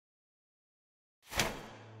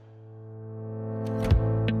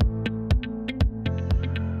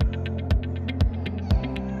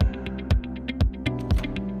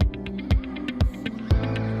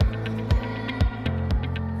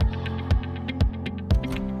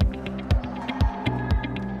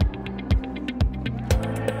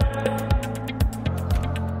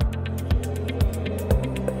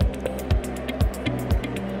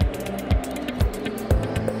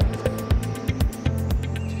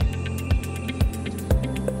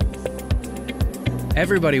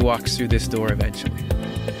Everybody walks through this door eventually.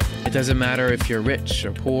 It doesn't matter if you're rich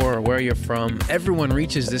or poor or where you're from, everyone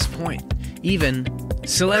reaches this point, even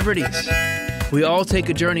celebrities. We all take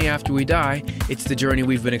a journey after we die. It's the journey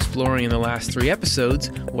we've been exploring in the last 3 episodes.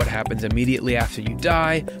 What happens immediately after you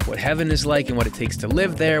die, what heaven is like and what it takes to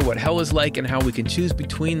live there, what hell is like and how we can choose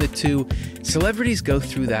between the two. Celebrities go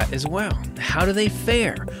through that as well. How do they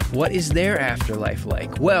fare? What is their afterlife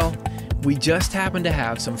like? Well, we just happen to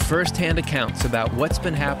have some first-hand accounts about what's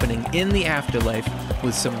been happening in the afterlife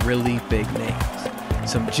with some really big names.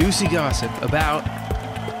 Some juicy gossip about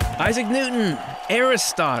Isaac Newton,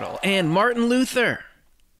 Aristotle, and Martin Luther.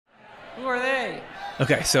 Who are they?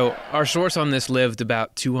 Okay, so our source on this lived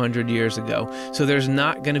about 200 years ago, so there's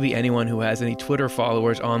not going to be anyone who has any Twitter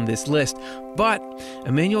followers on this list, but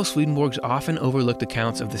Emanuel Swedenborg's often overlooked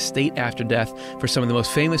accounts of the state after death for some of the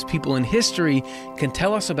most famous people in history can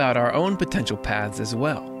tell us about our own potential paths as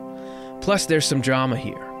well. Plus, there's some drama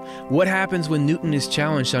here. What happens when Newton is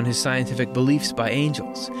challenged on his scientific beliefs by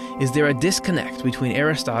angels? Is there a disconnect between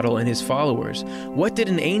Aristotle and his followers? What did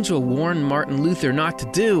an angel warn Martin Luther not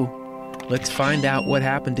to do? Let's find out what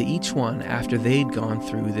happened to each one after they'd gone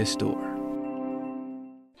through this door.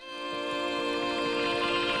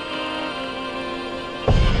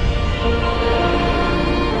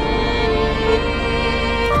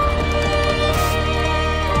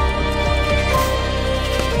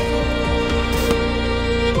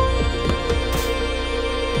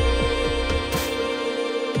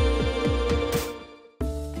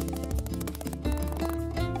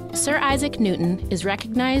 Sir Isaac Newton is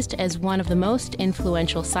recognized as one of the most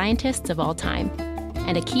influential scientists of all time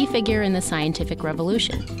and a key figure in the scientific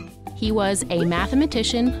revolution. He was a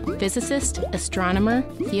mathematician, physicist, astronomer,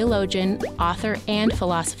 theologian, author, and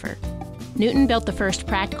philosopher. Newton built the first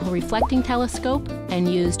practical reflecting telescope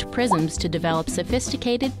and used prisms to develop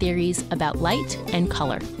sophisticated theories about light and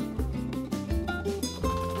color.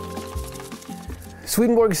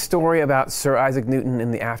 Swedenborg's story about Sir Isaac Newton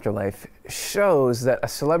in the afterlife shows that a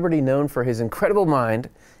celebrity known for his incredible mind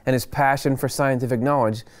and his passion for scientific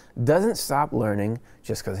knowledge doesn't stop learning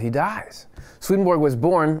just because he dies. Swedenborg was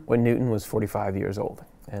born when Newton was 45 years old,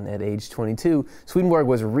 and at age 22, Swedenborg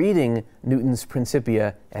was reading Newton's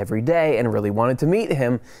Principia every day and really wanted to meet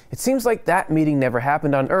him. It seems like that meeting never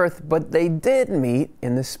happened on Earth, but they did meet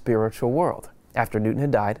in the spiritual world after Newton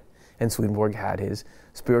had died and Swedenborg had his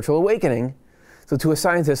spiritual awakening. So to a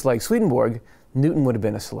scientist like Swedenborg, Newton would have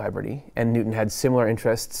been a celebrity, and Newton had similar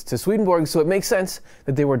interests to Swedenborg, so it makes sense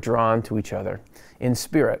that they were drawn to each other in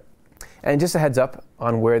spirit. And just a heads up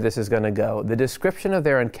on where this is going to go. The description of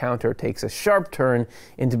their encounter takes a sharp turn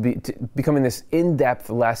into becoming this in-depth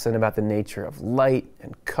lesson about the nature of light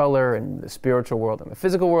and color and the spiritual world and the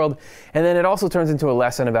physical world. And then it also turns into a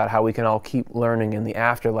lesson about how we can all keep learning in the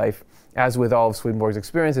afterlife. As with all of Swedenborg's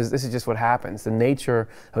experiences, this is just what happens. The nature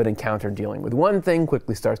of an encounter dealing with one thing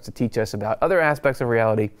quickly starts to teach us about other aspects of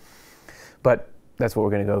reality. But that's what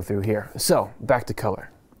we're going to go through here. So, back to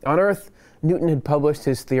color. On Earth, Newton had published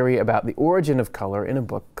his theory about the origin of color in a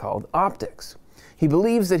book called Optics. He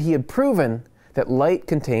believes that he had proven that light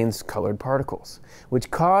contains colored particles, which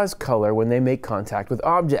cause color when they make contact with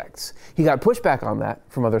objects. He got pushback on that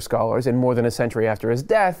from other scholars, and more than a century after his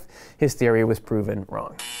death, his theory was proven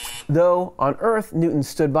wrong. Though on Earth, Newton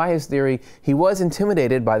stood by his theory, he was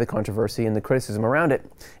intimidated by the controversy and the criticism around it,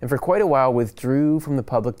 and for quite a while withdrew from the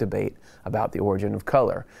public debate about the origin of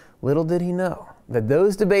color. Little did he know that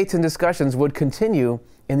those debates and discussions would continue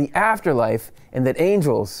in the afterlife and that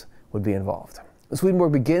angels would be involved.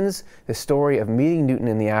 Swedenborg begins the story of meeting Newton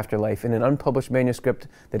in the afterlife in an unpublished manuscript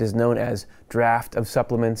that is known as Draft of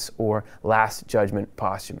Supplements or Last Judgment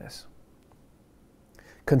Posthumous.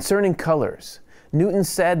 Concerning colors, Newton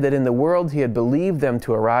said that in the world he had believed them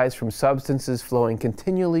to arise from substances flowing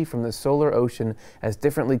continually from the solar ocean as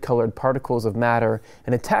differently colored particles of matter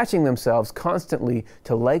and attaching themselves constantly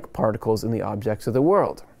to like particles in the objects of the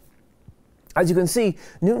world. As you can see,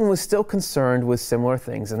 Newton was still concerned with similar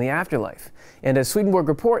things in the afterlife. And as Swedenborg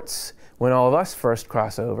reports, when all of us first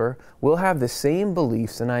cross over, we'll have the same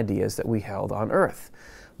beliefs and ideas that we held on Earth.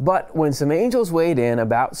 But when some angels weighed in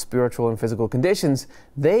about spiritual and physical conditions,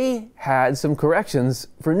 they had some corrections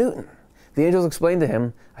for Newton. The angels explained to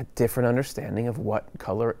him a different understanding of what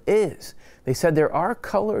color is. They said there are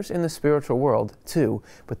colors in the spiritual world too,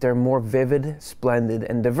 but they're more vivid, splendid,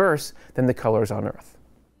 and diverse than the colors on Earth.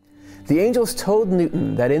 The angels told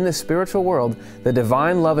Newton that in the spiritual world, the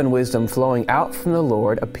divine love and wisdom flowing out from the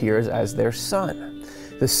Lord appears as their sun.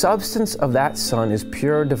 The substance of that sun is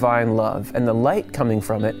pure divine love, and the light coming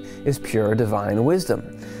from it is pure divine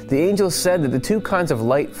wisdom. The angels said that the two kinds of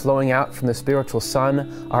light flowing out from the spiritual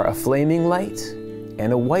sun are a flaming light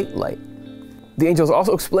and a white light. The angels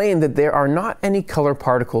also explained that there are not any color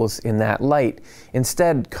particles in that light.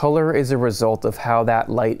 Instead, color is a result of how that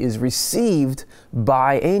light is received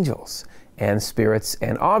by angels and spirits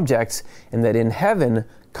and objects, and that in heaven,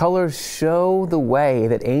 colors show the way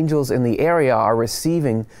that angels in the area are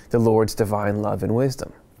receiving the Lord's divine love and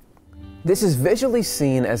wisdom. This is visually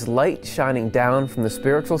seen as light shining down from the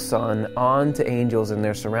spiritual sun onto angels and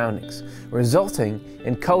their surroundings, resulting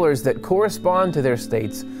in colors that correspond to their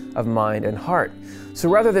states of mind and heart. So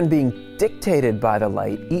rather than being dictated by the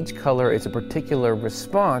light, each color is a particular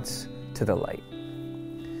response to the light.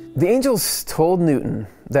 The angels told Newton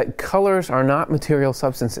that colors are not material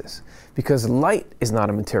substances because light is not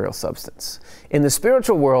a material substance. In the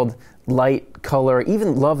spiritual world, light, color,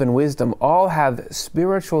 even love and wisdom all have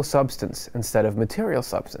spiritual substance instead of material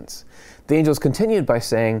substance. The angels continued by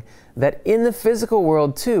saying that in the physical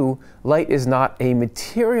world too, light is not a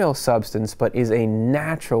material substance but is a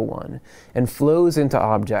natural one and flows into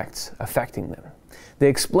objects, affecting them. They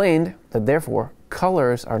explained that therefore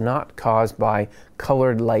colors are not caused by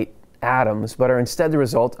colored light atoms, but are instead the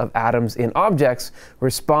result of atoms in objects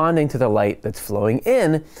responding to the light that's flowing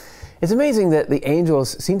in. It's amazing that the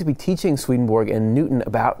angels seem to be teaching Swedenborg and Newton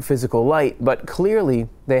about physical light, but clearly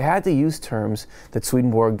they had to use terms that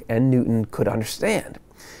Swedenborg and Newton could understand.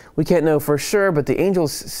 We can't know for sure, but the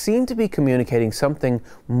angels seem to be communicating something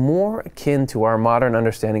more akin to our modern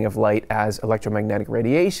understanding of light as electromagnetic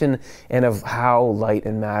radiation and of how light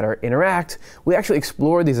and matter interact. We actually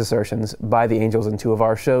explored these assertions by the angels in two of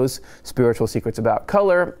our shows, Spiritual Secrets About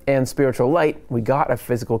Color and Spiritual Light. We got a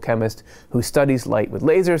physical chemist who studies light with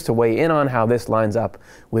lasers to weigh in on how this lines up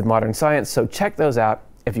with modern science, so check those out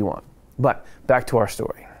if you want. But back to our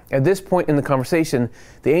story. At this point in the conversation,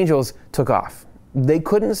 the angels took off. They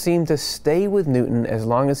couldn't seem to stay with Newton as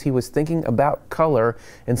long as he was thinking about color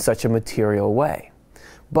in such a material way.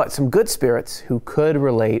 But some good spirits who could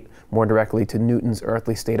relate more directly to Newton's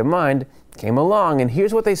earthly state of mind came along, and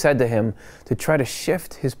here's what they said to him to try to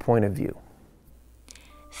shift his point of view.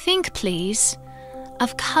 Think, please,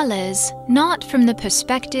 of colors not from the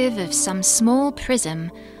perspective of some small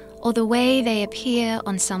prism or the way they appear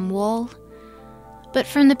on some wall, but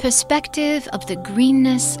from the perspective of the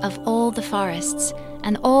greenness of all the forests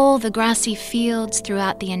and all the grassy fields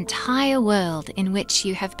throughout the entire world in which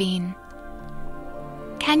you have been.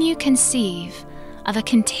 Can you conceive of a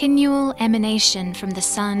continual emanation from the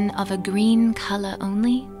sun of a green color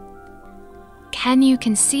only? Can you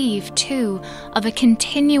conceive, too, of a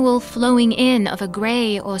continual flowing in of a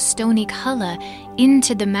gray or stony color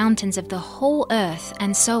into the mountains of the whole earth,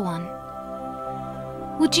 and so on?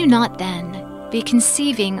 Would you not, then, be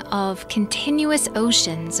conceiving of continuous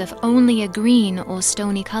oceans of only a green or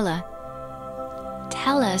stony color?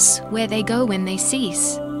 Tell us where they go when they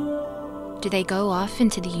cease. Do they go off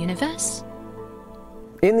into the universe?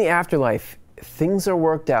 In the afterlife, things are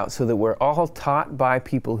worked out so that we're all taught by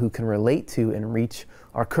people who can relate to and reach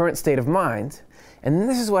our current state of mind. And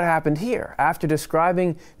this is what happened here. After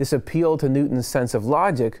describing this appeal to Newton's sense of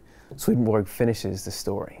logic, Swedenborg finishes the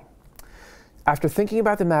story. After thinking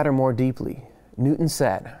about the matter more deeply, Newton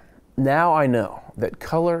said, "Now I know that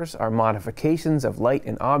colors are modifications of light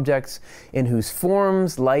in objects in whose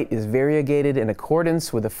forms light is variegated in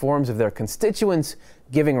accordance with the forms of their constituents,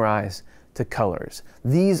 giving rise to colors."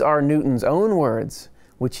 These are Newton's own words,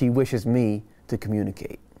 which he wishes me to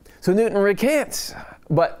communicate. So Newton recants,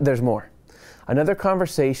 but there's more. Another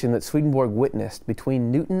conversation that Swedenborg witnessed between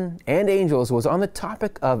Newton and angels was on the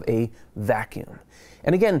topic of a vacuum.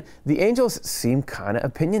 And again, the angels seem kind of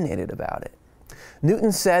opinionated about it.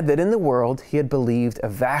 Newton said that in the world he had believed a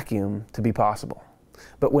vacuum to be possible.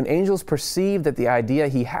 But when angels perceived that the idea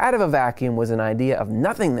he had of a vacuum was an idea of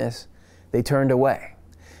nothingness, they turned away,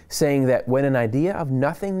 saying that when an idea of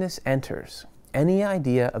nothingness enters, any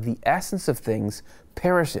idea of the essence of things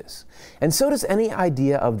perishes. And so does any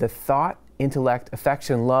idea of the thought, intellect,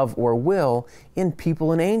 affection, love, or will in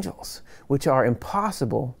people and angels, which are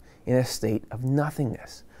impossible in a state of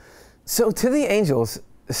nothingness. So to the angels,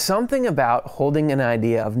 something about holding an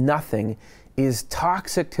idea of nothing is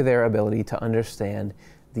toxic to their ability to understand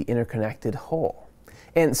the interconnected whole.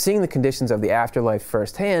 And seeing the conditions of the afterlife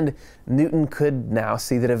firsthand, Newton could now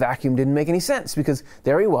see that a vacuum didn't make any sense, because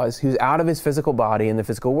there he was out of his physical body in the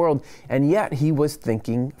physical world, and yet he was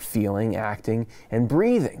thinking, feeling, acting, and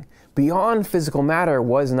breathing. Beyond physical matter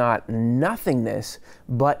was not nothingness,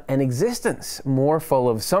 but an existence more full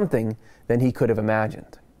of something than he could have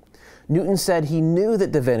imagined. Newton said he knew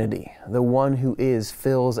that divinity, the one who is,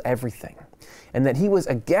 fills everything, and that he was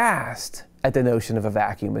aghast at the notion of a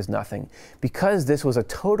vacuum as nothing, because this was a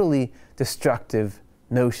totally destructive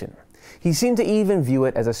notion. He seemed to even view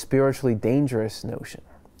it as a spiritually dangerous notion.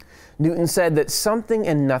 Newton said that something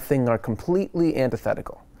and nothing are completely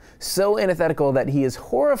antithetical, so antithetical that he is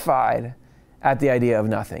horrified at the idea of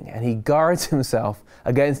nothing, and he guards himself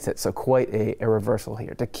against it. So quite a reversal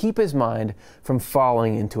here, to keep his mind from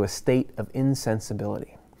falling into a state of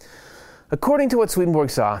insensibility. According to what Swedenborg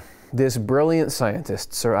saw, this brilliant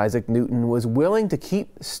scientist, Sir Isaac Newton, was willing to keep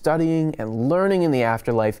studying and learning in the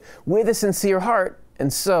afterlife with a sincere heart,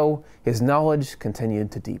 and so his knowledge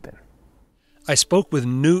continued to deepen. I spoke with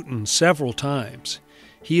Newton several times.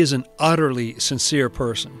 He is an utterly sincere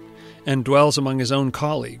person and dwells among his own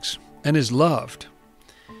colleagues and is loved.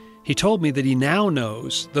 He told me that he now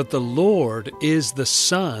knows that the Lord is the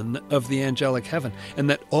Son of the angelic heaven and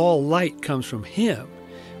that all light comes from him,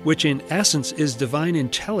 which in essence is divine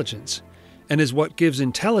intelligence and is what gives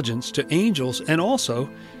intelligence to angels and also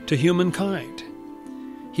to humankind.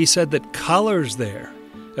 He said that colors there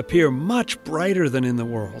appear much brighter than in the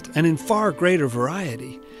world and in far greater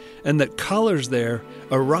variety, and that colors there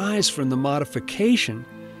arise from the modification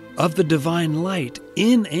of the divine light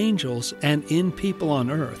in angels and in people on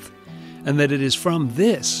earth, and that it is from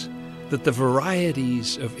this that the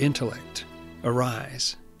varieties of intellect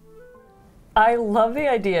arise. I love the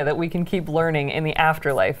idea that we can keep learning in the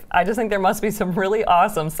afterlife. I just think there must be some really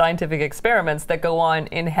awesome scientific experiments that go on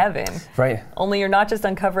in heaven. Right. Only you're not just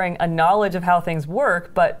uncovering a knowledge of how things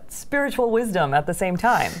work, but spiritual wisdom at the same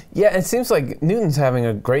time. Yeah, it seems like Newton's having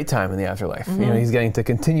a great time in the afterlife. You know, he's getting to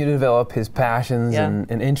continue to develop his passions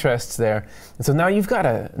and interests there. And so now you've got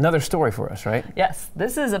another story for us, right? Yes,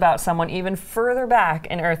 this is about someone even further back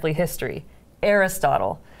in earthly history,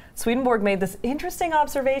 Aristotle. Swedenborg made this interesting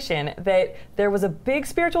observation that there was a big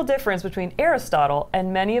spiritual difference between Aristotle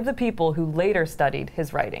and many of the people who later studied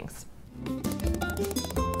his writings.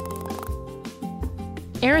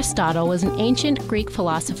 Aristotle was an ancient Greek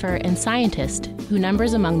philosopher and scientist who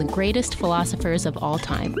numbers among the greatest philosophers of all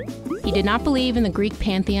time. He did not believe in the Greek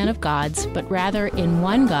pantheon of gods, but rather in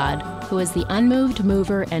one God who is the unmoved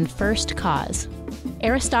mover and first cause.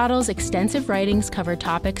 Aristotle's extensive writings cover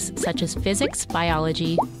topics such as physics,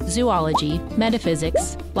 biology, zoology,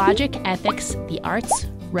 metaphysics, logic, ethics, the arts,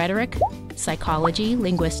 rhetoric, psychology,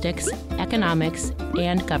 linguistics, economics,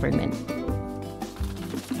 and government.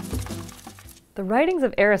 The writings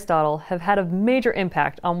of Aristotle have had a major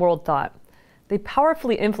impact on world thought. They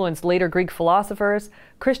powerfully influenced later Greek philosophers,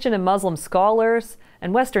 Christian and Muslim scholars,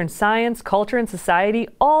 and Western science, culture, and society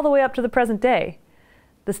all the way up to the present day.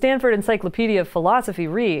 The Stanford Encyclopedia of Philosophy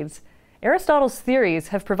reads, Aristotle's theories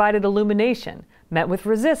have provided illumination, met with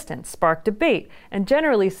resistance, sparked debate, and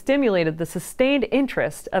generally stimulated the sustained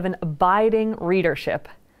interest of an abiding readership.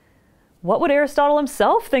 What would Aristotle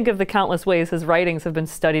himself think of the countless ways his writings have been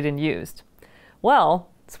studied and used? Well,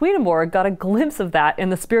 Swedenborg got a glimpse of that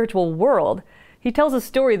in the spiritual world. He tells a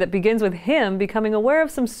story that begins with him becoming aware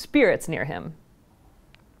of some spirits near him.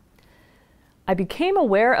 I became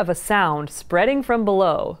aware of a sound spreading from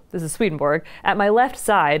below, this is Swedenborg, at my left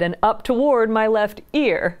side and up toward my left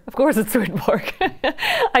ear. Of course it's Swedenborg.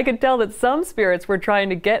 I could tell that some spirits were trying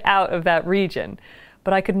to get out of that region,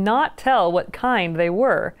 but I could not tell what kind they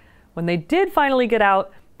were. When they did finally get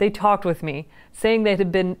out, they talked with me, saying they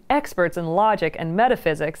had been experts in logic and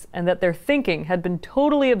metaphysics and that their thinking had been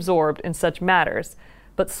totally absorbed in such matters,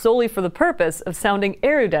 but solely for the purpose of sounding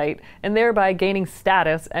erudite and thereby gaining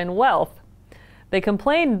status and wealth. They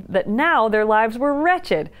complained that now their lives were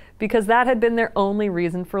wretched because that had been their only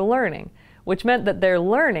reason for learning, which meant that their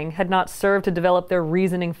learning had not served to develop their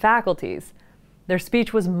reasoning faculties. Their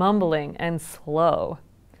speech was mumbling and slow.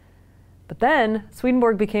 But then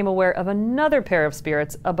Swedenborg became aware of another pair of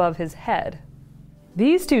spirits above his head.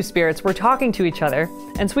 These two spirits were talking to each other,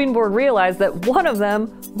 and Swedenborg realized that one of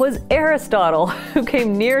them was Aristotle, who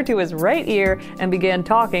came near to his right ear and began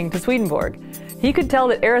talking to Swedenborg. He could tell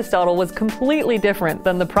that Aristotle was completely different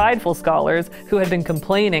than the prideful scholars who had been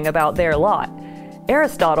complaining about their lot.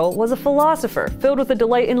 Aristotle was a philosopher filled with a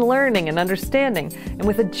delight in learning and understanding, and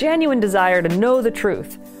with a genuine desire to know the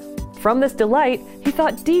truth. From this delight, he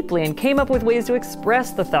thought deeply and came up with ways to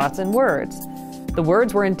express the thoughts in words. The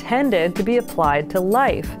words were intended to be applied to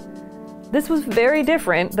life. This was very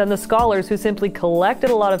different than the scholars who simply collected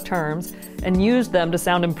a lot of terms and used them to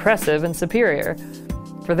sound impressive and superior.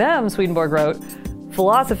 For them, Swedenborg wrote,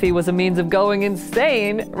 philosophy was a means of going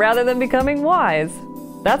insane rather than becoming wise.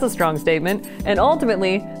 That's a strong statement, and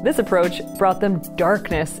ultimately, this approach brought them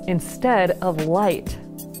darkness instead of light.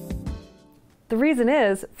 The reason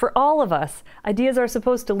is, for all of us, ideas are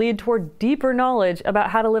supposed to lead toward deeper knowledge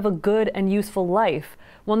about how to live a good and useful life,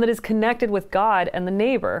 one that is connected with God and the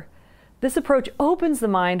neighbor. This approach opens the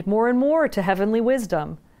mind more and more to heavenly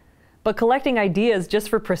wisdom. But collecting ideas just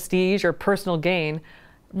for prestige or personal gain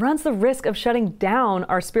runs the risk of shutting down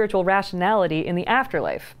our spiritual rationality in the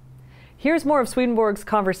afterlife. Here's more of Swedenborg's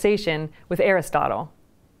conversation with Aristotle.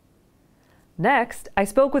 Next, I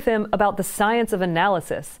spoke with him about the science of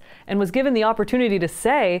analysis and was given the opportunity to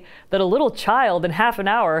say that a little child in half an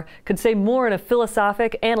hour could say more in a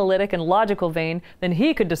philosophic, analytic, and logical vein than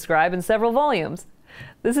he could describe in several volumes.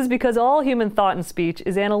 This is because all human thought and speech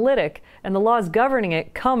is analytic, and the laws governing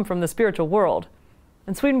it come from the spiritual world.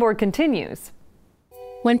 And Swedenborg continues.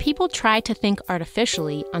 When people try to think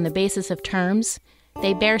artificially on the basis of terms,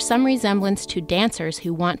 they bear some resemblance to dancers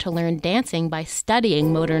who want to learn dancing by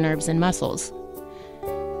studying motor nerves and muscles.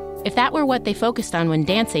 If that were what they focused on when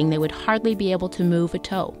dancing, they would hardly be able to move a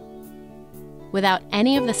toe. Without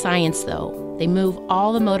any of the science, though, they move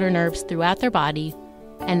all the motor nerves throughout their body,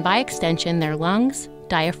 and by extension their lungs,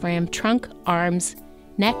 diaphragm, trunk, arms,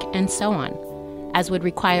 neck, and so on, as would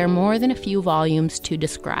require more than a few volumes to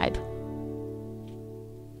describe.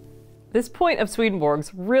 This point of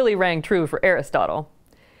Swedenborg's really rang true for Aristotle.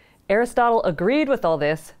 Aristotle agreed with all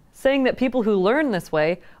this, saying that people who learn this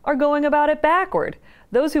way are going about it backward.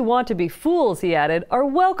 Those who want to be fools, he added, are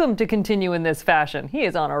welcome to continue in this fashion. He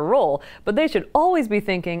is on a roll, but they should always be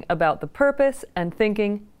thinking about the purpose and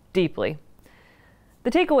thinking deeply.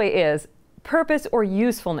 The takeaway is, purpose or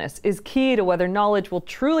usefulness is key to whether knowledge will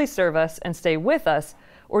truly serve us and stay with us,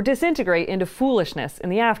 or disintegrate into foolishness in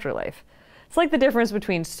the afterlife. It's like the difference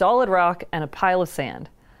between solid rock and a pile of sand.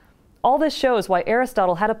 All this shows why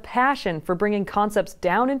Aristotle had a passion for bringing concepts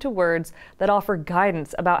down into words that offer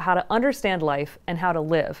guidance about how to understand life and how to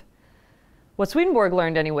live. What Swedenborg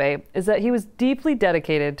learned anyway is that he was deeply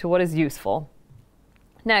dedicated to what is useful.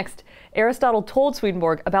 Next, Aristotle told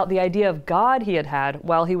Swedenborg about the idea of God he had had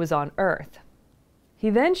while he was on Earth. He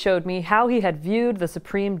then showed me how he had viewed the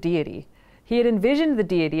supreme deity. He had envisioned the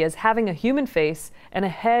deity as having a human face and a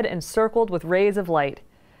head encircled with rays of light.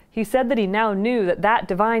 He said that he now knew that that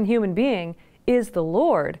divine human being is the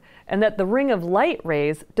Lord, and that the ring of light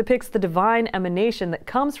rays depicts the divine emanation that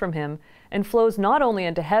comes from him and flows not only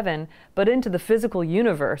into heaven, but into the physical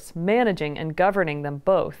universe, managing and governing them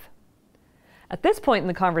both. At this point in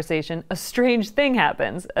the conversation, a strange thing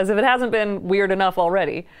happens, as if it hasn't been weird enough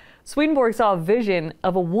already. Swedenborg saw a vision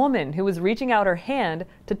of a woman who was reaching out her hand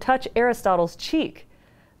to touch Aristotle's cheek.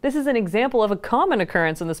 This is an example of a common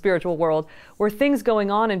occurrence in the spiritual world, where things going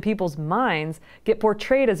on in people's minds get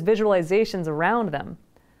portrayed as visualizations around them.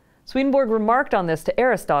 Swedenborg remarked on this to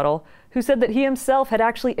Aristotle, who said that he himself had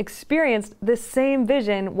actually experienced this same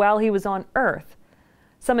vision while he was on Earth.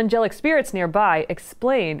 Some angelic spirits nearby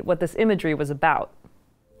explained what this imagery was about.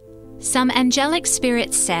 Some angelic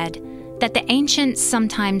spirits said that the ancients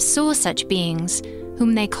sometimes saw such beings,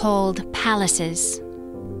 whom they called palaces.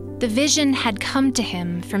 The vision had come to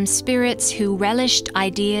him from spirits who relished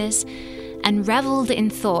ideas and reveled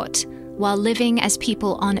in thought while living as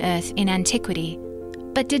people on earth in antiquity,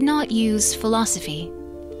 but did not use philosophy.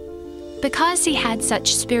 Because he had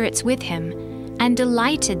such spirits with him and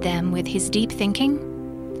delighted them with his deep thinking,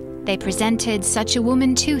 they presented such a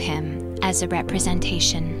woman to him as a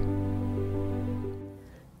representation.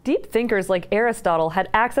 Deep thinkers like Aristotle had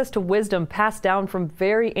access to wisdom passed down from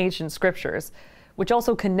very ancient scriptures, which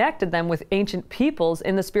also connected them with ancient peoples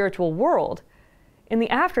in the spiritual world. In the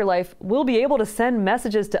afterlife, we'll be able to send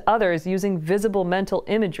messages to others using visible mental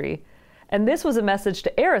imagery, and this was a message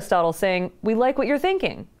to Aristotle saying, "We like what you're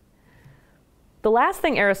thinking." The last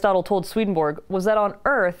thing Aristotle told Swedenborg was that on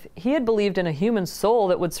Earth, he had believed in a human soul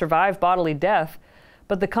that would survive bodily death,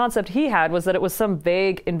 but the concept he had was that it was some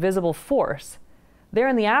vague, invisible force. There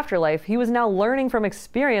in the afterlife, he was now learning from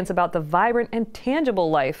experience about the vibrant and tangible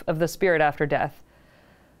life of the spirit after death.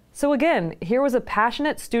 So again, here was a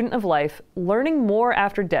passionate student of life learning more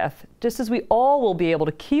after death, just as we all will be able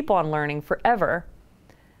to keep on learning forever.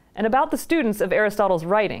 And about the students of Aristotle's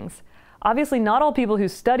writings, obviously not all people who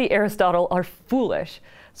study Aristotle are foolish.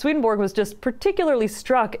 Swedenborg was just particularly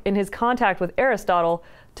struck in his contact with Aristotle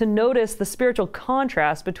to notice the spiritual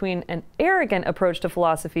contrast between an arrogant approach to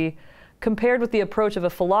philosophy compared with the approach of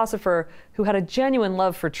a philosopher who had a genuine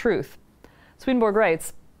love for truth. Swedenborg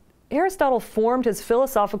writes, Aristotle formed his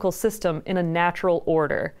philosophical system in a natural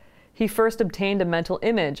order. He first obtained a mental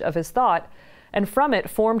image of his thought, and from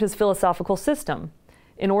it formed his philosophical system,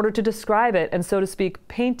 in order to describe it and, so to speak,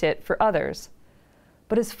 paint it for others.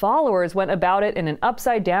 But his followers went about it in an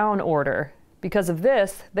upside-down order. Because of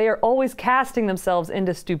this, they are always casting themselves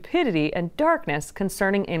into stupidity and darkness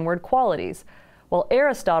concerning inward qualities, while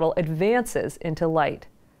Aristotle advances into light.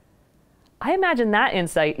 I imagine that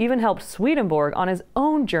insight even helped Swedenborg on his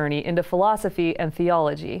own journey into philosophy and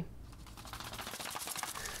theology.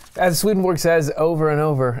 As Swedenborg says over and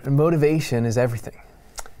over, motivation is everything.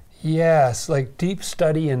 Yes, like deep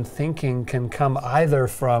study and thinking can come either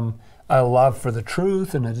from a love for the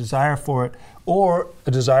truth and a desire for it, or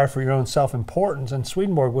a desire for your own self-importance. And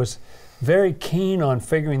Swedenborg was very keen on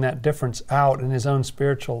figuring that difference out in his own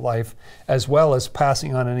spiritual life, as well as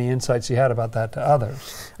passing on any insights he had about that to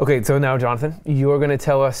others. Okay, so now, Jonathan, you're going to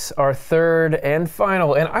tell us our third and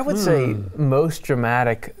final, and I would say most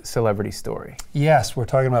dramatic celebrity story. Yes, we're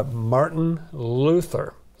talking about Martin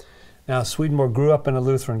Luther. Now, Swedenborg grew up in a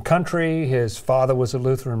Lutheran country. His father was a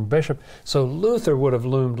Lutheran bishop, so Luther would have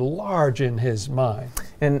loomed large in his mind.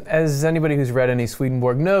 And as anybody who's read any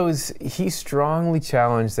Swedenborg knows, he strongly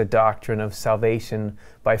challenged the doctrine of salvation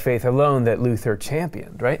by faith alone that Luther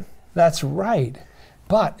championed, right? That's right.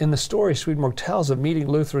 But in the story Swedenborg tells of meeting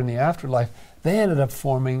Luther in the afterlife, they ended up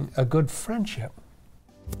forming a good friendship.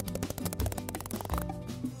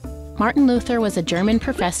 Martin Luther was a German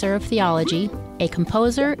professor of theology, a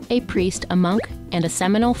composer, a priest, a monk, and a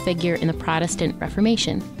seminal figure in the Protestant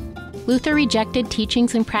Reformation. Luther rejected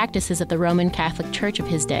teachings and practices of the Roman Catholic Church of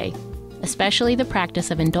his day, especially the practice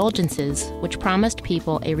of indulgences, which promised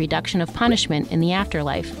people a reduction of punishment in the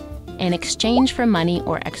afterlife, in exchange for money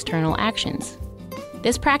or external actions.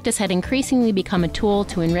 This practice had increasingly become a tool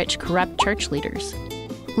to enrich corrupt church leaders.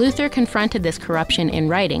 Luther confronted this corruption in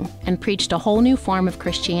writing and preached a whole new form of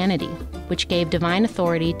Christianity, which gave divine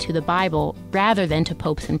authority to the Bible rather than to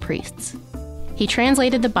popes and priests. He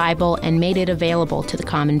translated the Bible and made it available to the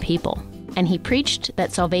common people, and he preached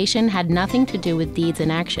that salvation had nothing to do with deeds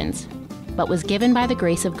and actions, but was given by the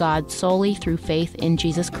grace of God solely through faith in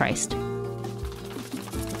Jesus Christ.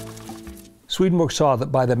 Swedenborg saw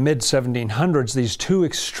that by the mid-1700s, these two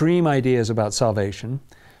extreme ideas about salvation,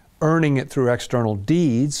 earning it through external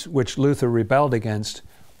deeds, which Luther rebelled against,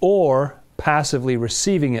 or passively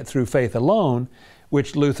receiving it through faith alone,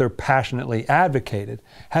 which Luther passionately advocated,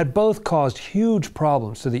 had both caused huge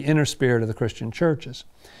problems to the inner spirit of the Christian churches.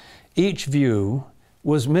 Each view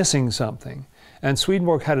was missing something, and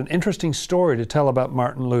Swedenborg had an interesting story to tell about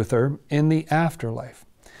Martin Luther in the afterlife.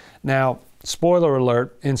 Now, spoiler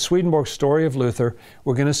alert, in Swedenborg's story of Luther,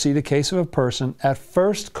 we're going to see the case of a person at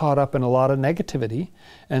first caught up in a lot of negativity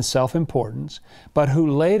and self-importance, but who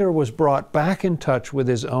later was brought back in touch with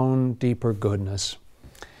his own deeper goodness.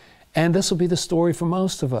 And this will be the story for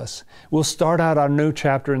most of us. We'll start out our new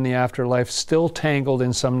chapter in the afterlife still tangled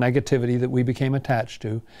in some negativity that we became attached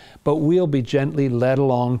to, but we'll be gently led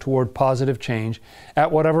along toward positive change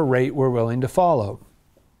at whatever rate we're willing to follow.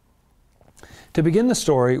 To begin the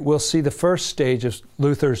story, we'll see the first stage of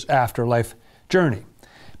Luther's afterlife journey.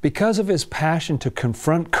 Because of his passion to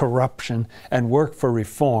confront corruption and work for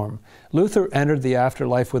reform, Luther entered the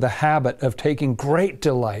afterlife with a habit of taking great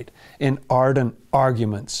delight in ardent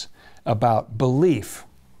arguments about belief.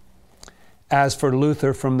 As for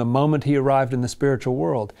Luther, from the moment he arrived in the spiritual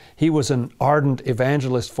world, he was an ardent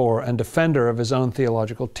evangelist for and defender of his own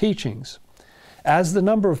theological teachings. As the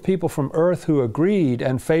number of people from earth who agreed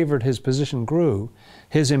and favored his position grew,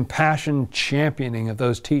 his impassioned championing of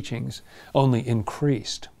those teachings only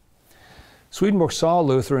increased. Swedenborg saw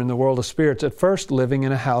Luther in the world of spirits, at first living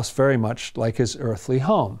in a house very much like his earthly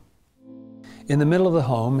home. In the middle of the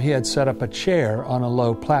home, he had set up a chair on a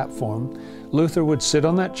low platform. Luther would sit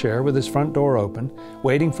on that chair with his front door open,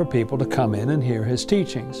 waiting for people to come in and hear his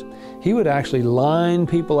teachings. He would actually line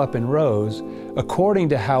people up in rows according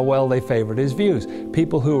to how well they favored his views.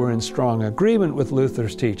 People who were in strong agreement with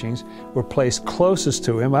Luther's teachings were placed closest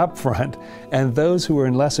to him up front, and those who were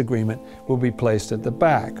in less agreement would be placed at the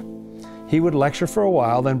back. He would lecture for a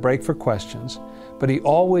while, then break for questions, but he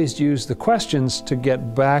always used the questions to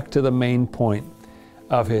get back to the main point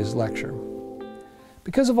of his lecture.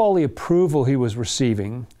 Because of all the approval he was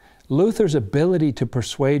receiving, Luther's ability to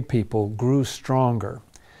persuade people grew stronger.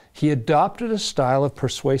 He adopted a style of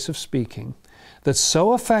persuasive speaking that's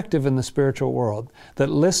so effective in the spiritual world that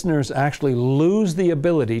listeners actually lose the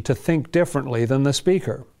ability to think differently than the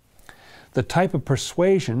speaker. The type of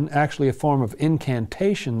persuasion, actually a form of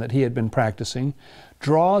incantation that he had been practicing,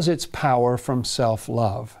 draws its power from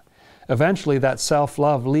self-love. Eventually, that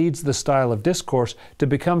self-love leads the style of discourse to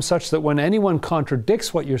become such that when anyone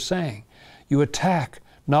contradicts what you're saying, you attack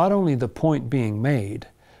not only the point being made,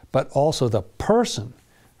 but also the person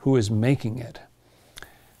who is making it.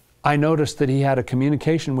 I noticed that he had a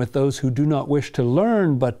communication with those who do not wish to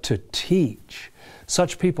learn, but to teach.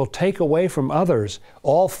 Such people take away from others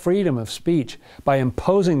all freedom of speech by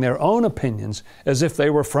imposing their own opinions as if they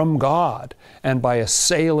were from God and by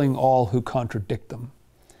assailing all who contradict them.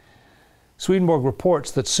 Swedenborg reports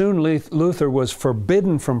that soon Luther was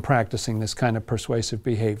forbidden from practicing this kind of persuasive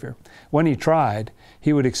behavior. When he tried,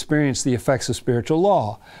 he would experience the effects of spiritual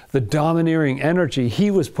law. The domineering energy he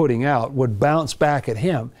was putting out would bounce back at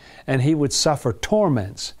him, and he would suffer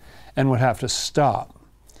torments and would have to stop.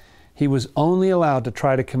 He was only allowed to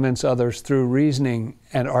try to convince others through reasoning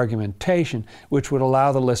and argumentation, which would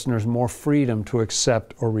allow the listeners more freedom to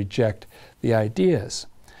accept or reject the ideas.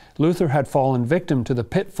 Luther had fallen victim to the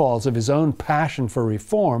pitfalls of his own passion for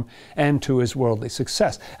reform and to his worldly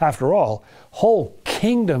success. After all, whole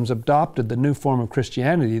kingdoms adopted the new form of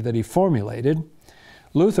Christianity that he formulated.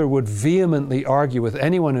 Luther would vehemently argue with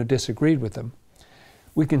anyone who disagreed with him.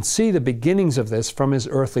 We can see the beginnings of this from his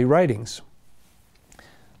earthly writings.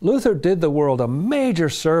 Luther did the world a major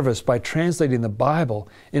service by translating the Bible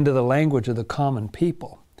into the language of the common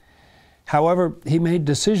people. However, he made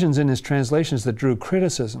decisions in his translations that drew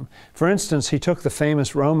criticism. For instance, he took the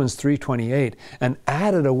famous Romans 3:28 and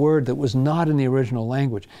added a word that was not in the original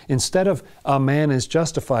language. Instead of "a man is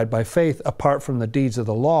justified by faith apart from the deeds of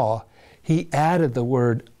the law," he added the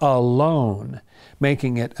word "alone,"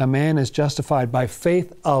 making it "a man is justified by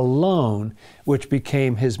faith alone," which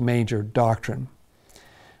became his major doctrine.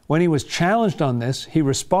 When he was challenged on this, he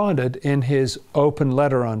responded in his open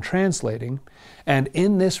letter on translating, and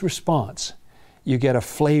in this response, you get a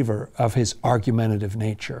flavor of his argumentative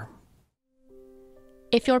nature.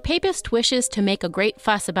 If your papist wishes to make a great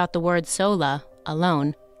fuss about the word sola,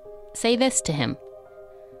 alone, say this to him.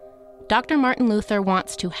 Dr. Martin Luther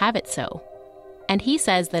wants to have it so, and he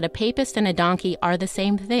says that a papist and a donkey are the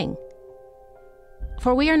same thing.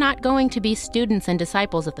 For we are not going to be students and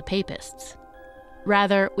disciples of the papists.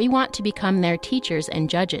 Rather, we want to become their teachers and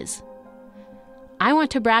judges. I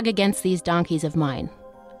want to brag against these donkeys of mine.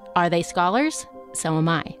 Are they scholars? So am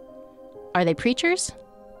I. Are they preachers?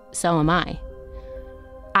 So am I.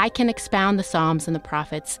 I can expound the Psalms and the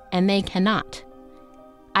prophets, and they cannot.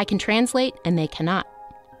 I can translate, and they cannot.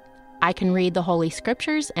 I can read the Holy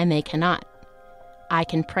Scriptures, and they cannot. I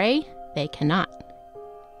can pray, they cannot.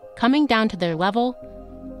 Coming down to their level,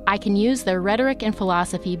 I can use their rhetoric and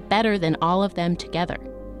philosophy better than all of them together.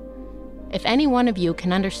 If any one of you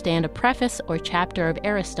can understand a preface or chapter of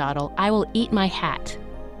Aristotle, I will eat my hat.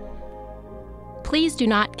 Please do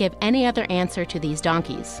not give any other answer to these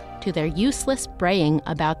donkeys, to their useless braying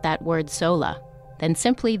about that word sola, than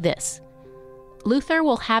simply this. Luther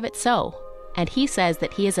will have it so, and he says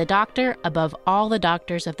that he is a doctor above all the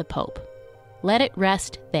doctors of the Pope. Let it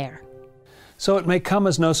rest there. So it may come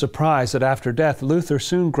as no surprise that after death, Luther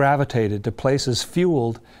soon gravitated to places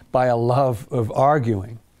fueled by a love of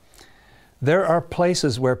arguing. There are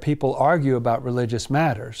places where people argue about religious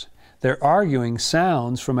matters. Their arguing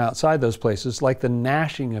sounds from outside those places like the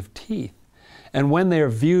gnashing of teeth. And when they are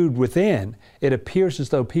viewed within, it appears as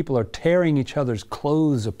though people are tearing each other's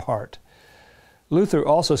clothes apart. Luther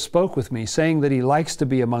also spoke with me, saying that he likes to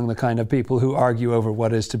be among the kind of people who argue over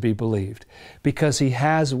what is to be believed, because he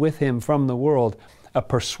has with him from the world a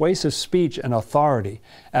persuasive speech and authority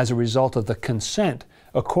as a result of the consent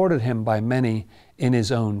accorded him by many in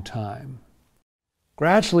his own time.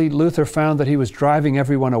 Gradually, Luther found that he was driving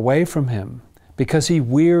everyone away from him because he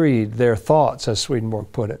wearied their thoughts, as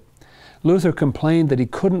Swedenborg put it. Luther complained that he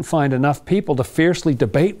couldn't find enough people to fiercely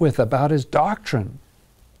debate with about his doctrine.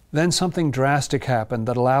 Then something drastic happened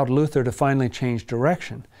that allowed Luther to finally change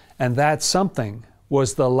direction, and that something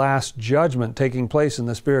was the last judgment taking place in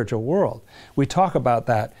the spiritual world. We talk about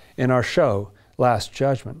that in our show, Last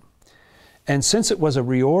Judgment. And since it was a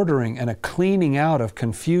reordering and a cleaning out of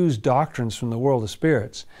confused doctrines from the world of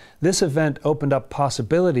spirits, this event opened up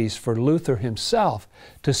possibilities for Luther himself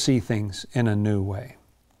to see things in a new way.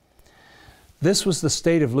 This was the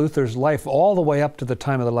state of Luther's life all the way up to the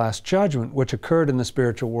time of the Last Judgment, which occurred in the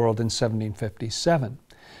spiritual world in 1757.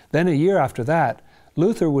 Then a year after that,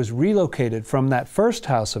 Luther was relocated from that first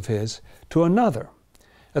house of his to another.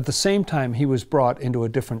 At the same time, he was brought into a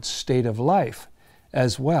different state of life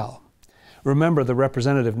as well. Remember the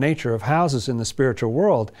representative nature of houses in the spiritual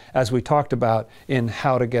world, as we talked about in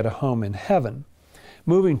How to Get a Home in Heaven.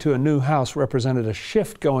 Moving to a new house represented a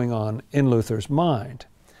shift going on in Luther's mind.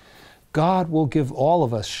 God will give all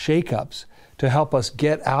of us shake-ups to help us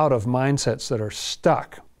get out of mindsets that are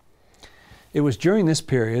stuck. It was during this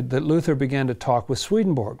period that Luther began to talk with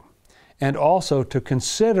Swedenborg, and also to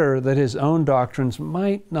consider that his own doctrines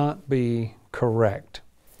might not be correct.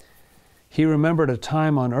 He remembered a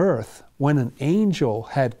time on earth when an angel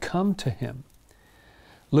had come to him.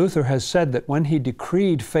 Luther has said that when he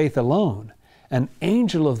decreed faith alone, an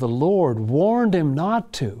angel of the Lord warned him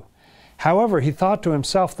not to. However, he thought to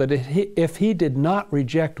himself that if he did not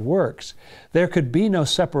reject works, there could be no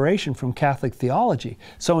separation from Catholic theology.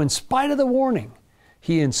 So in spite of the warning,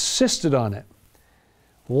 he insisted on it.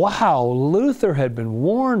 Wow, Luther had been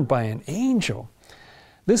warned by an angel.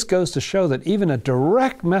 This goes to show that even a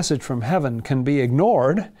direct message from heaven can be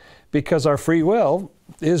ignored because our free will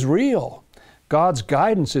is real. God's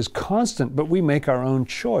guidance is constant, but we make our own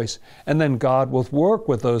choice. And then God will work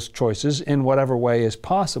with those choices in whatever way is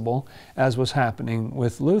possible, as was happening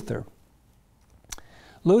with Luther.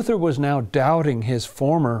 Luther was now doubting his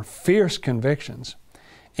former fierce convictions.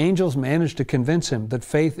 Angels managed to convince him that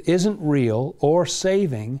faith isn't real or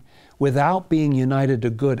saving without being united to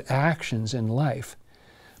good actions in life.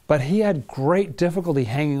 But he had great difficulty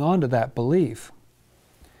hanging on to that belief.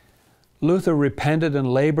 Luther repented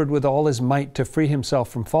and labored with all his might to free himself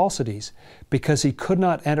from falsities, because he could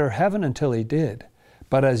not enter heaven until he did,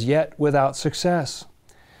 but as yet without success.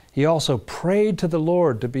 He also prayed to the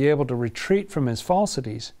Lord to be able to retreat from his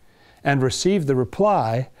falsities, and received the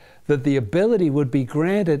reply that the ability would be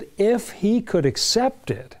granted if he could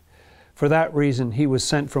accept it. For that reason, he was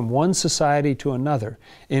sent from one society to another,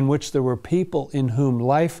 in which there were people in whom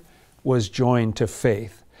life was joined to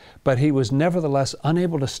faith. But he was nevertheless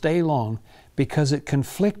unable to stay long because it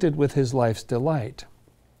conflicted with his life's delight.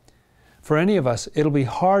 For any of us, it'll be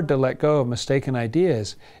hard to let go of mistaken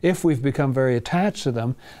ideas if we've become very attached to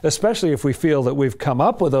them, especially if we feel that we've come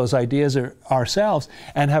up with those ideas ourselves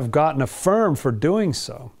and have gotten affirmed for doing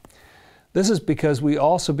so. This is because we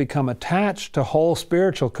also become attached to whole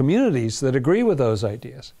spiritual communities that agree with those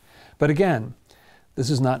ideas. But again,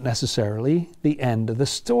 this is not necessarily the end of the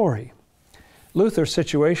story. Luther's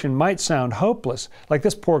situation might sound hopeless, like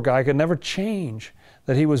this poor guy could never change,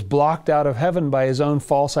 that he was blocked out of heaven by his own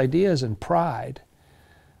false ideas and pride.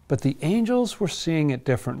 But the angels were seeing it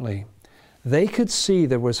differently. They could see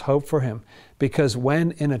there was hope for him, because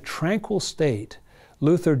when in a tranquil state,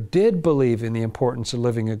 Luther did believe in the importance of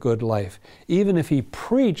living a good life, even if he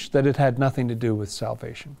preached that it had nothing to do with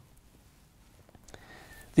salvation.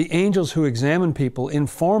 The angels who examine people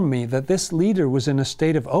informed me that this leader was in a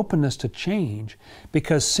state of openness to change,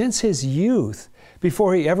 because since his youth,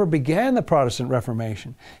 before he ever began the Protestant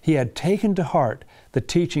Reformation, he had taken to heart the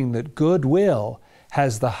teaching that goodwill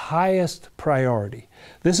has the highest priority.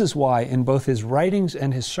 This is why in both his writings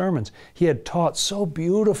and his sermons, he had taught so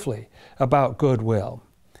beautifully about goodwill.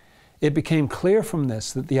 It became clear from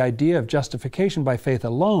this that the idea of justification by faith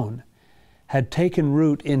alone had taken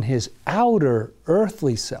root in his outer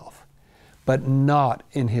earthly self, but not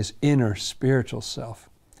in his inner spiritual self.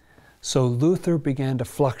 So Luther began to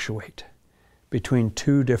fluctuate between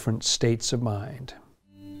two different states of mind.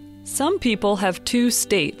 Some people have two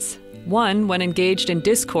states, one when engaged in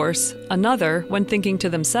discourse, another when thinking to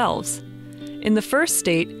themselves. In the first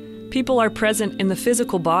state, people are present in the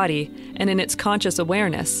physical body and in its conscious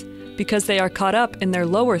awareness, because they are caught up in their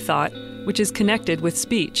lower thought, which is connected with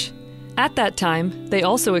speech. At that time, they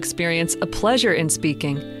also experience a pleasure in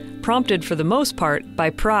speaking, prompted for the most part by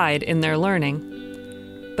pride in their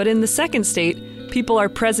learning. But in the second state, people are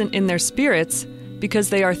present in their spirits because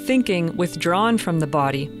they are thinking withdrawn from the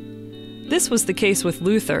body. This was the case with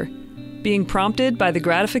Luther. Being prompted by the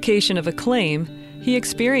gratification of acclaim, he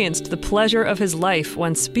experienced the pleasure of his life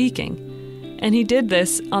when speaking, and he did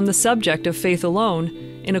this on the subject of faith alone,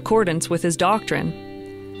 in accordance with his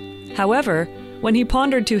doctrine. However, when he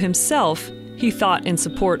pondered to himself, he thought in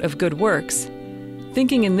support of good works.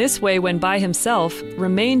 Thinking in this way when by himself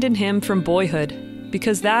remained in him from boyhood,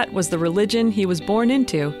 because that was the religion he was born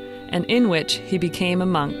into, and in which he became a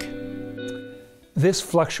monk. This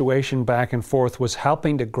fluctuation back and forth was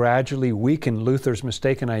helping to gradually weaken Luther's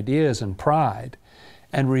mistaken ideas and pride,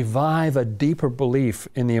 and revive a deeper belief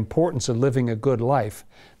in the importance of living a good life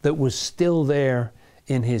that was still there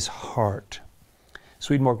in his heart.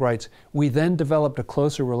 Swedenborg writes, "We then developed a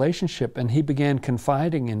closer relationship, and he began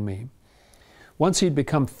confiding in me. Once he'd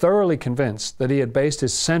become thoroughly convinced that he had based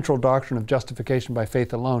his central doctrine of justification by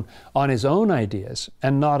faith alone on his own ideas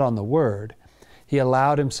and not on the Word, he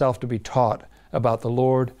allowed himself to be taught about the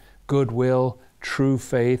Lord, goodwill, true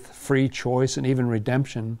faith, free choice, and even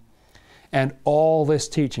redemption. And all this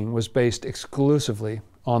teaching was based exclusively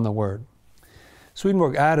on the Word."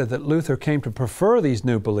 Swedenborg added that Luther came to prefer these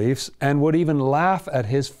new beliefs and would even laugh at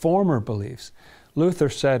his former beliefs. Luther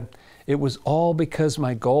said, "It was all because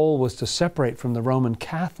my goal was to separate from the Roman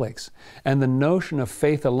Catholics, and the notion of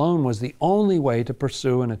faith alone was the only way to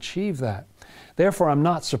pursue and achieve that. Therefore, I'm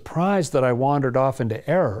not surprised that I wandered off into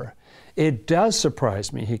error. It does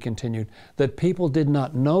surprise me," he continued, "that people did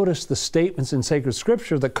not notice the statements in sacred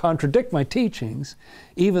scripture that contradict my teachings,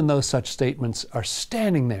 even though such statements are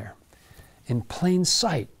standing there in plain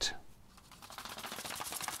sight.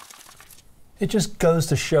 It just goes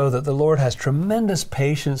to show that the Lord has tremendous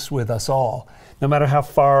patience with us all, no matter how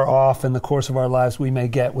far off in the course of our lives we may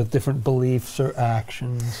get with different beliefs or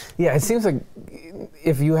actions. Yeah, it seems like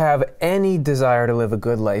if you have any desire to live a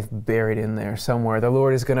good life buried in there somewhere, the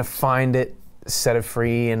Lord is going to find it, set it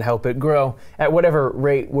free, and help it grow at whatever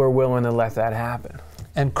rate we're willing to let that happen.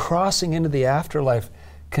 And crossing into the afterlife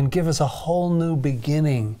can give us a whole new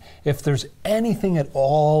beginning if there's anything at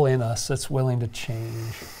all in us that's willing to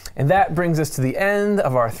change. And that brings us to the end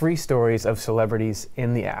of our 3 stories of celebrities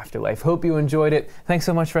in the afterlife. Hope you enjoyed it. Thanks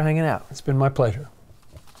so much for hanging out. It's been my pleasure.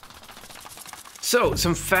 So,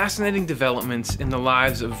 some fascinating developments in the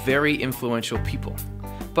lives of very influential people.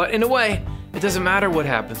 But in a way, it doesn't matter what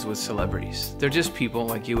happens with celebrities. They're just people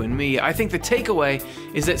like you and me. I think the takeaway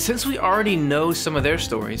is that since we already know some of their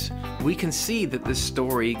stories, we can see that this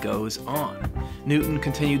story goes on. Newton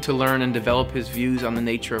continued to learn and develop his views on the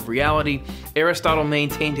nature of reality. Aristotle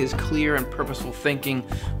maintained his clear and purposeful thinking.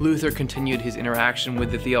 Luther continued his interaction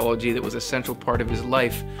with the theology that was a central part of his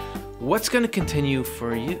life. What's going to continue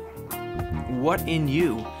for you? What in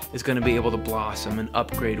you is going to be able to blossom and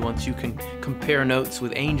upgrade once you can compare notes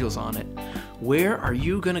with angels on it? Where are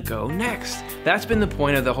you going to go next? That's been the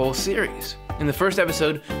point of the whole series. In the first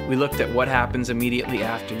episode, we looked at what happens immediately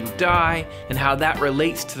after you die and how that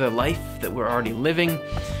relates to the life that we're already living.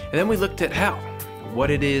 And then we looked at hell,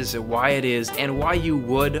 what it is, why it is, and why you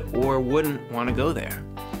would or wouldn't want to go there.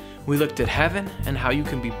 We looked at heaven and how you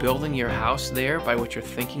can be building your house there by what you're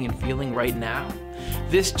thinking and feeling right now.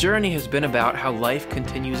 This journey has been about how life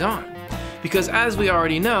continues on. Because as we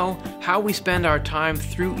already know, how we spend our time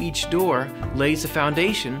through each door lays the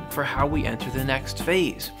foundation for how we enter the next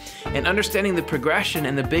phase. And understanding the progression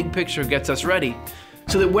and the big picture gets us ready,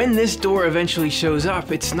 so that when this door eventually shows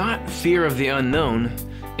up, it's not fear of the unknown,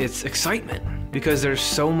 it's excitement, because there's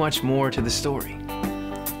so much more to the story.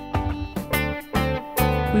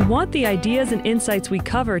 We want the ideas and insights we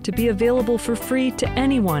cover to be available for free to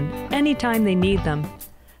anyone, anytime they need them.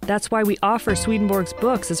 That's why we offer Swedenborg's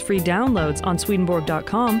books as free downloads on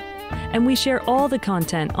Swedenborg.com, and we share all the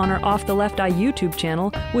content on our Off the Left Eye YouTube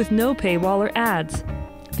channel with no paywall or ads.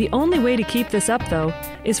 The only way to keep this up, though,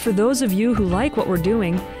 is for those of you who like what we're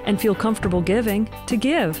doing and feel comfortable giving, to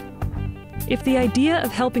give. If the idea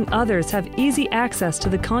of helping others have easy access to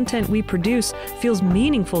the content we produce feels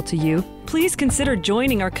meaningful to you, please consider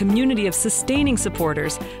joining our community of sustaining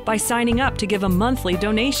supporters by signing up to give a monthly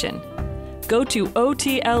donation. Go to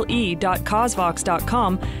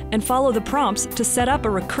otle.cosvox.com and follow the prompts to set up a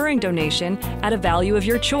recurring donation at a value of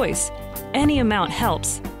your choice. Any amount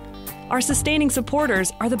helps. Our sustaining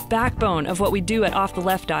supporters are the backbone of what we do at Off the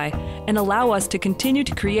Left Eye and allow us to continue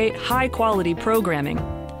to create high-quality programming.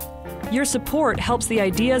 Your support helps the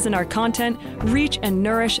ideas in our content reach and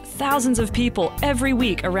nourish thousands of people every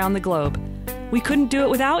week around the globe. We couldn't do it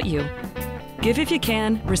without you. Give if you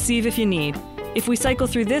can, receive if you need. If we cycle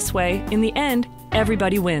through this way, in the end,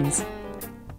 everybody wins.